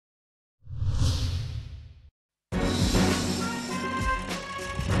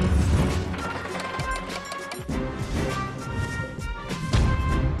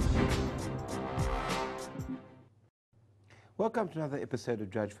Welcome to another episode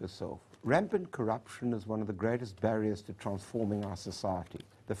of Judge for Yourself. Rampant corruption is one of the greatest barriers to transforming our society.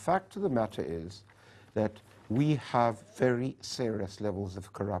 The fact of the matter is that we have very serious levels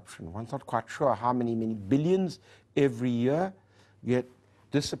of corruption. One's not quite sure how many billions every year get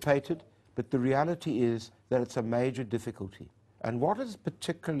dissipated, but the reality is that it's a major difficulty. And what is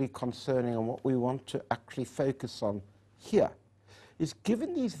particularly concerning and what we want to actually focus on here is,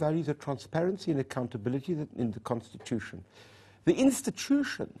 given these values of transparency and accountability that in the Constitution, the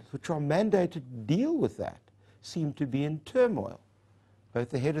institutions which are mandated to deal with that seem to be in turmoil.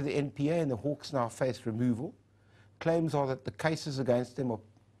 Both the head of the NPA and the Hawks now face removal. Claims are that the cases against them are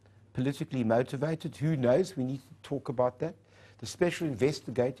politically motivated. Who knows? We need to talk about that. The Special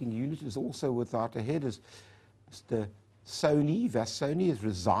Investigating Unit is also without a head, as Mr. Vasoni has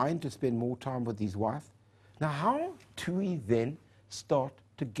resigned to spend more time with his wife. Now, how do we then start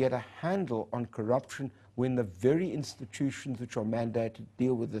to get a handle on corruption when the very institutions which are mandated to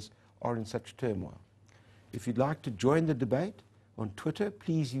deal with this are in such turmoil? If you'd like to join the debate on Twitter,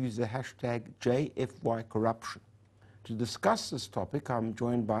 please use the hashtag JFYCorruption. To discuss this topic, I'm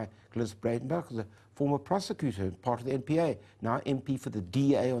joined by Glynnis Breytenbach, a former prosecutor, part of the NPA, now MP for the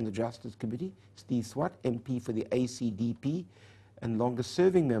DA on the Justice Committee, Steve Swart, MP for the ACDP, and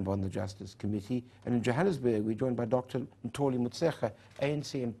longest-serving member on the Justice Committee. And in Johannesburg, we're joined by Dr. Mathole Motshekga,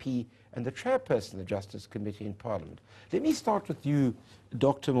 ANC MP, and the chairperson of the Justice Committee in Parliament. Let me start with you,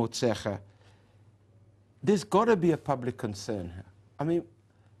 Dr. Motshekga. There's got to be a public concern here. I mean,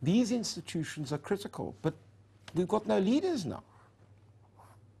 these institutions are critical, but we've got no leaders now.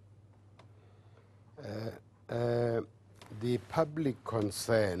 The public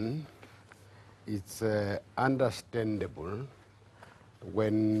concern is understandable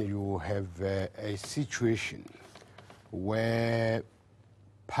when you have a situation where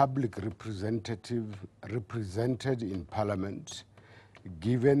public representative represented in Parliament,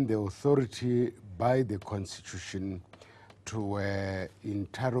 given the authority by the Constitution to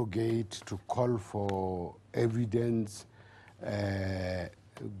interrogate, to call for evidence,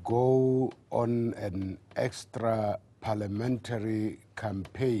 go on an extra parliamentary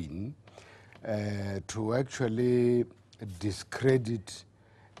campaign to actually discredit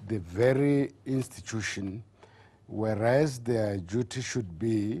the very institution, whereas their duty should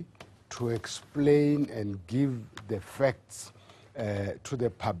be to explain and give the facts to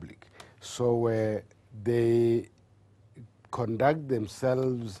the public. So they conduct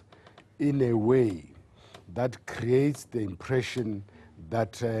themselves in a way that creates the impression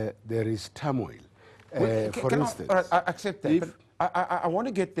that there is turmoil. For instance, I accept that, but I want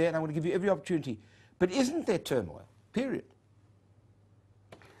to get there, and I want to give you every opportunity. But isn't there turmoil? Period.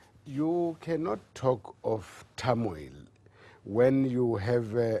 You cannot talk of turmoil when you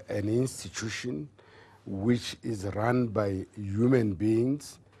have an institution which is run by human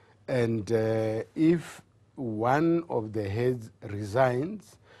beings, and if one of the heads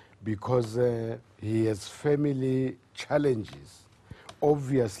resigns because he has family challenges,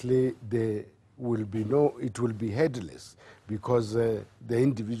 obviously there will be it will be headless because the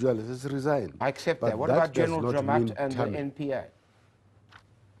individual has resigned. I accept that. What about General Dramat and the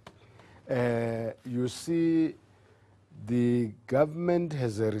NPA? You see, the government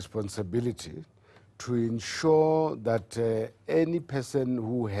has a responsibility to ensure that any person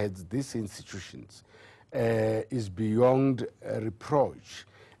who heads these institutions is beyond reproach.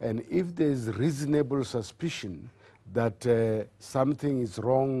 And if there is reasonable suspicion that something is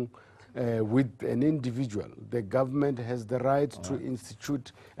wrong with an individual, the government has the right to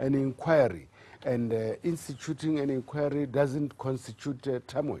institute an inquiry. And instituting an inquiry doesn't constitute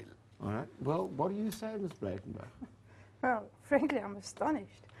turmoil. All right. Well, what do you say, Ms. Breytenbach? Well, frankly, I'm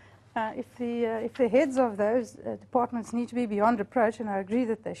astonished. If the heads of those departments need to be beyond reproach, and I agree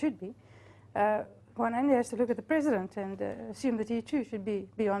that they should be, one only has to look at the president and assume that he too should be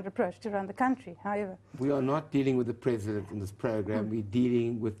beyond reproach to run the country. However, we are not dealing with the president in this program. We're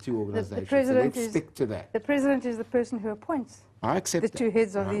dealing with two organizations. The president so let's stick to that. The president is the person who appoints the two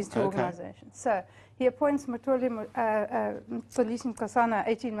heads of these two organizations. So he appoints Mathole Motshekga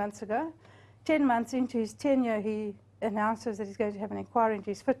 18 months ago. 10 months into his tenure, he announces that he's going to have an inquiry into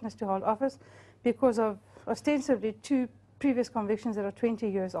his fitness to hold office because of ostensibly 2 previous convictions that are 20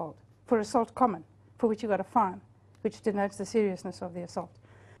 years old for assault common, for which he got a fine, which denotes the seriousness of the assault.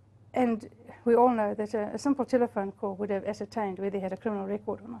 And we all know that a simple telephone call would have ascertained whether he had a criminal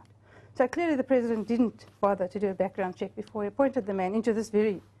record or not. So clearly the president didn't bother to do a background check before he appointed the man into this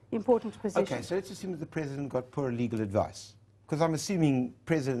very important position. Okay, so let's assume that the president got poor legal advice. Because I'm assuming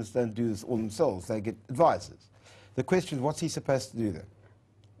presidents don't do this all themselves, they get advisors. The question is, what's he supposed to do then?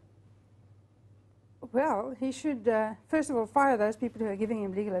 Well, he should, first of all, fire those people who are giving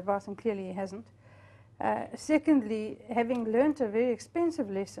him legal advice, and clearly he hasn't. Secondly, having learnt a very expensive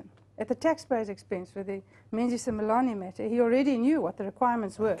lesson at the taxpayer's expense with the Menzies and Milani matter, he already knew what the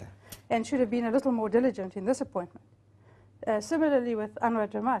requirements were and should have been a little more diligent in this appointment. Similarly with Anwar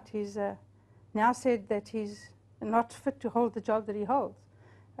Jamaat, he's now said that he's not fit to hold the job that he holds.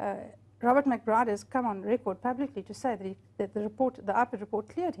 Robert McBride has come on record publicly to say that the IPID report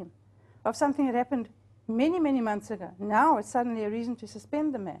cleared him of something that happened many, many months ago. Now it's suddenly a reason to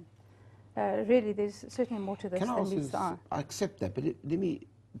suspend the man. Really, there's certainly more to this than meets the eye. I accept that, but let me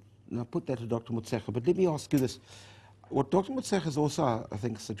now put that to Dr. Motshekga, but let me ask you this. What Dr. Motshekga is also, I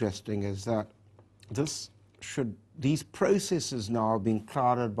think, suggesting is that these processes now are being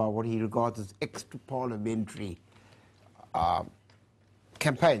clouded by what he regards as extra-parliamentary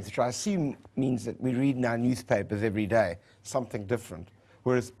campaigns, which I assume means that we read in our newspapers every day something different,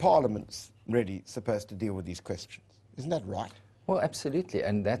 whereas Parliament's really supposed to deal with these questions. Isn't that right? Well, absolutely,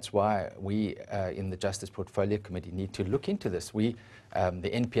 and that's why we in the Justice Portfolio Committee need to look into this. The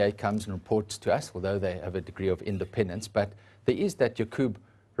NPA comes and reports to us, although they have a degree of independence, but there is that Yaqub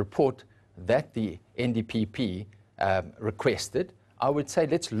report that the NDPP requested. I would say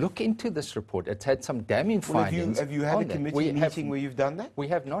let's look into this report. It's had some damning findings. Have you had a committee meeting where you've done that? We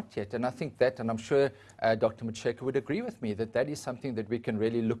have not yet, and I think that, and I'm sure Dr. Motshekga would agree with me, that is something that we can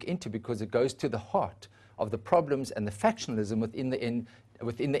really look into because it goes to the heart of the problems and the factionalism within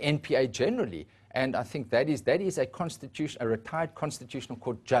the NPA generally. And I think that is a retired Constitutional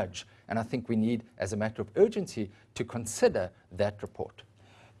Court judge, and I think we need, as a matter of urgency, to consider that report.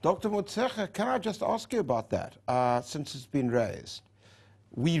 Dr. Motshekga, can I just ask you about that, since it's been raised?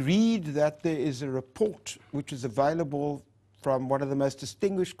 We read that there is a report which is available from one of the most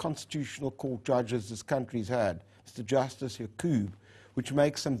distinguished Constitutional Court judges this country's had, Mr. Justice Yaqub, which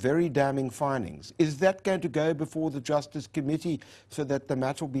makes some very damning findings. Is that going to go before the Justice Committee so that the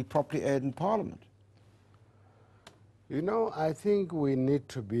matter will be properly aired in Parliament? You know, I think we need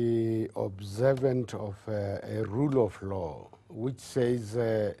to be observant of a rule of law which says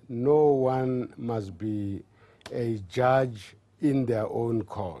no one must be a judge in their own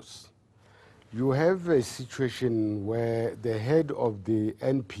cause. You have a situation where the head of the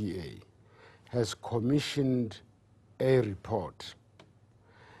NPA has commissioned a report.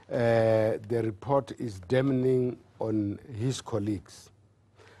 The report is damning on his colleagues.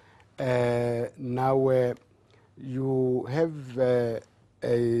 Now, you have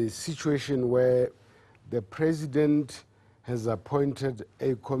a situation where the president has appointed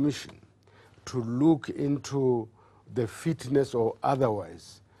a commission to look into the fitness or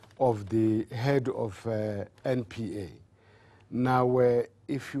otherwise of the head of NPA. Now,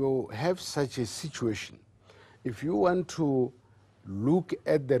 if you have such a situation, if you want to look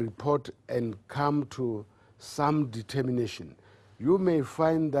at the report and come to some determination, you may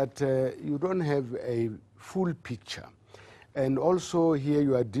find that you don't have a full picture. And also here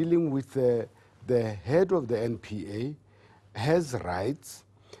you are dealing with the head of the NPA has rights,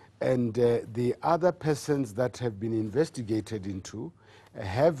 and the other persons that have been investigated into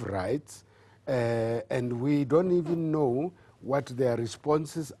have rights, and we don't even know what their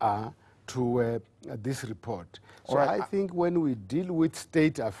responses are to this report. So I think when we deal with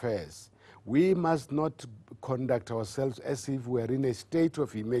state affairs, we must not conduct ourselves as if we're in a state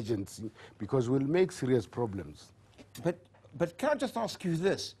of emergency, because we'll make serious problems. But can I just ask you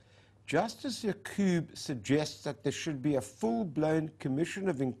this? Justice Yaqub suggests that there should be a full-blown commission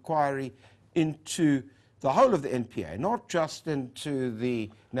of inquiry into the whole of the NPA, not just into the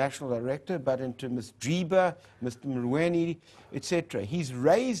national director, but into Ms. Jiba, Mr. Mrweni, etc. He's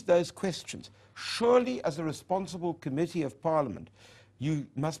raised those questions. Surely, as a responsible committee of Parliament, you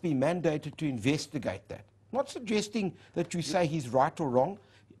must be mandated to investigate that. Not suggesting that you say he's right or wrong,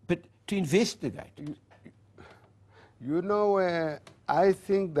 but to investigate. You know, I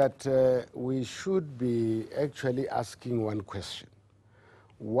think that we should be actually asking one question.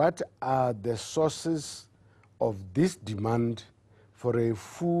 What are the sources of this demand for a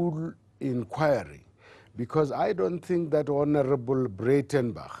full inquiry? Because I don't think that Honorable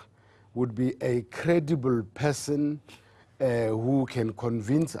Breytenbach would be a credible person who can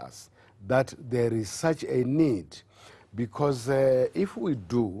convince us that there is such a need. Because if we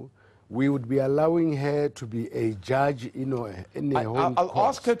do, we would be allowing her to be a judge in her own I'll court.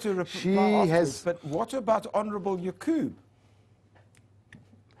 ask her to reply afterwards, but what about Honorable Yaqub?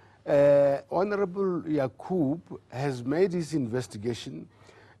 Honorable Yaqub has made his investigation.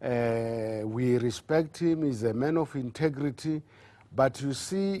 We respect him, he's a man of integrity. But you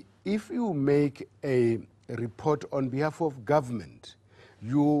see, if you make a report on behalf of government,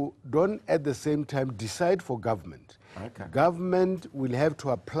 you don't at the same time decide for government. Okay. Government will have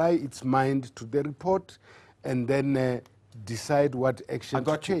to apply its mind to the report and then decide what action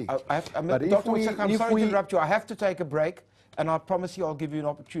to take. Dr. If we I'm sorry to interrupt you. I have to take a break, and I promise you I'll give you an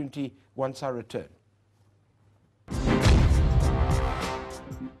opportunity once I return.